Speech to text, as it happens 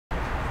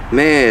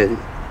Man,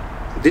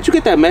 did you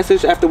get that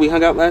message after we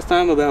hung out last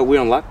time about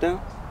we're on lockdown?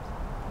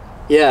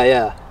 Yeah,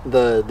 yeah.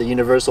 The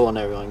universal one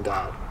everyone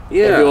got.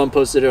 Yeah. Everyone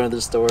posted it on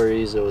their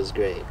stories. It was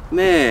great.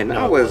 Man,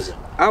 No,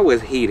 I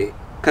was heated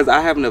because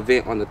I have an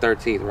event on the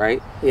 13th,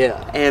 right?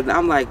 Yeah. And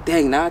I'm like,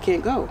 dang, now I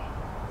can't go.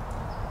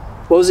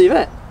 What was the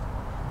event?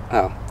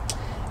 Oh,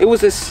 it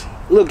was this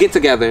little get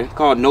together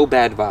called No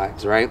Bad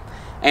Vibes, right?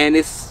 And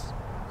it's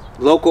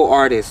local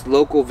artists,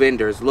 local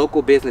vendors,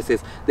 local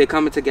businesses. They're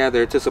coming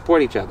together to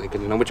support each other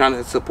because, you know, we're trying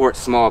to support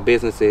small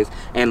businesses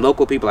and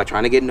local people are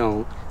trying to get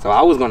known. So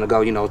I was going to go,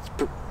 you know,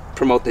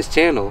 promote this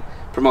channel,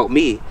 promote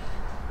me.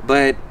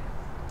 But,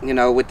 you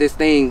know, with this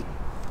thing,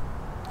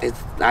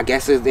 I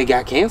guess it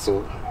got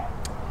canceled.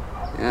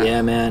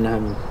 Yeah, man.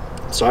 I'm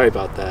sorry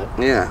about that.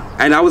 Yeah.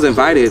 And I was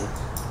invited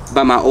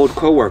by my old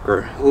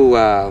coworker who,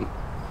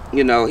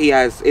 you know,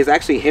 it's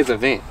actually his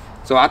event.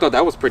 So I thought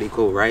that was pretty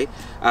cool, right?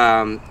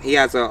 He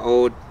has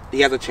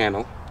a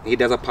channel. He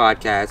does a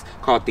podcast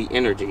called The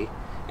Energy.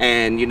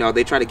 And, you know,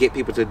 they try to get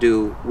people to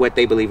do what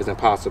they believe is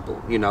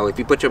impossible. You know, if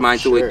you put your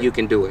mind to it, you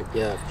can do it.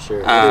 Yeah, for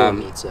sure. Everyone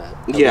needs that.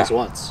 At least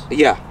once.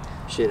 Yeah.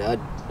 Shit,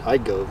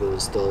 I'd go if it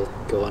was still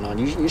going on.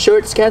 You sure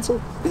it's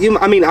canceled?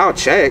 I mean, I'll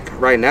check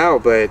right now,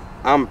 but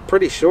I'm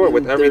pretty sure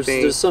with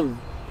everything. There's some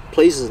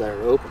places that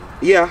are open.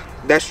 Yeah,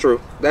 that's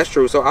true. That's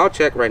true. So I'll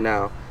check right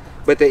now.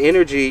 But The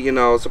Energy, you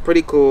know, it's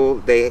pretty cool.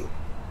 They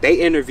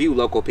interview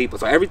local people,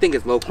 so everything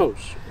is local. Oh,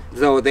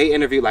 so they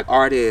interview like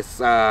artists,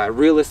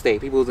 real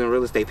estate, people who's in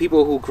real estate,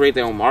 people who create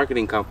their own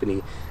marketing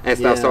company and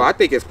stuff. Yeah. So I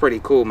think it's pretty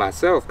cool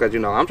myself because, you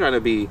know, I'm trying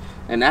to be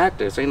an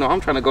actor. So, you know,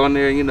 I'm trying to go in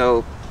there, you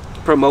know,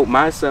 promote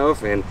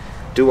myself and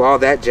do all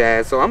that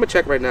jazz. So I'm gonna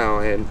check right now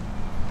and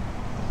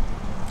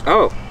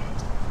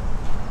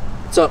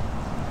what's up?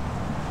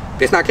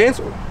 It's not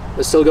canceled.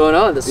 It's still going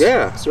on.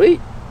 Yeah. Sweet.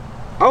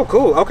 Oh,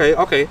 cool.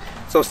 Okay.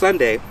 So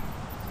Sunday,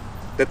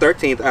 the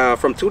 13th,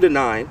 from 2 to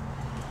 9,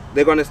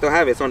 they're gonna still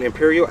have it. It's on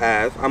Imperial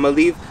Ave. I'm gonna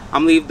leave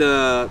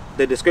the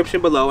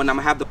description below, and I'm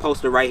gonna have the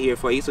poster right here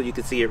for you so you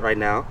can see it right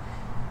now.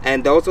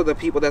 And those are the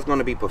people that's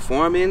gonna be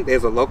performing.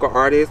 There's a local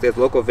artist. There's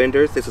local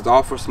vendors. This is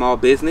all for small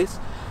business.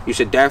 You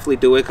should definitely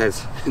do it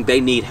because they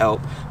need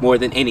help more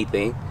than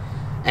anything.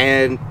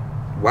 And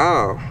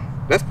wow,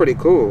 that's pretty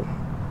cool.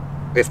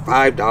 It's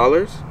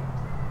 $5.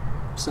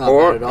 It's not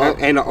bad at all.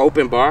 And an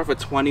open bar for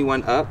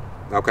 21 up.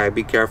 Okay,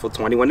 be careful,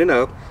 21 and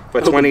up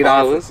for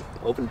 $20.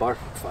 Open bar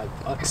for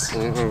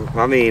 $5.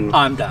 I mean,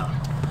 I'm down.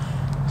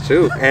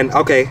 Shoot. And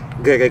okay,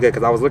 good.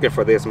 Because I was looking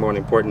for this more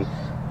important.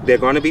 They're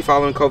going to be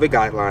following COVID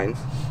guidelines.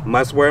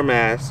 Must wear a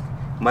mask.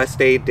 Must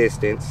stay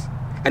distance.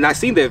 And I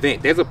seen the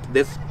event. There's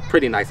this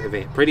pretty nice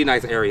event, pretty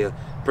nice area,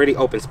 pretty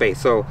open space.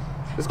 So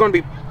it's gonna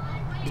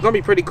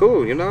be pretty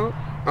cool, you know.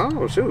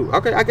 Oh shoot.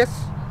 Okay, I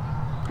guess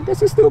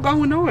it's still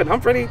going on.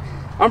 I'm pretty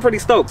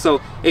stoked. So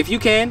if you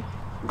can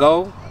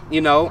go,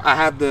 you know, I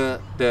have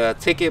the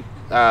ticket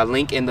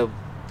link in the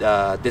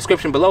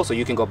description below, so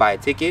you can go buy a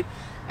ticket.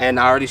 And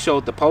I already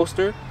showed the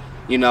poster,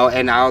 you know,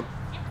 and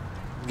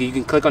you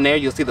can click on there.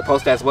 You'll see the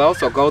poster as well.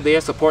 So go there,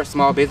 support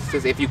small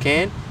businesses if you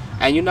can,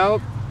 and you know,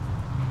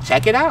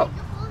 check it out.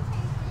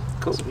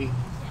 Cool. Sweet.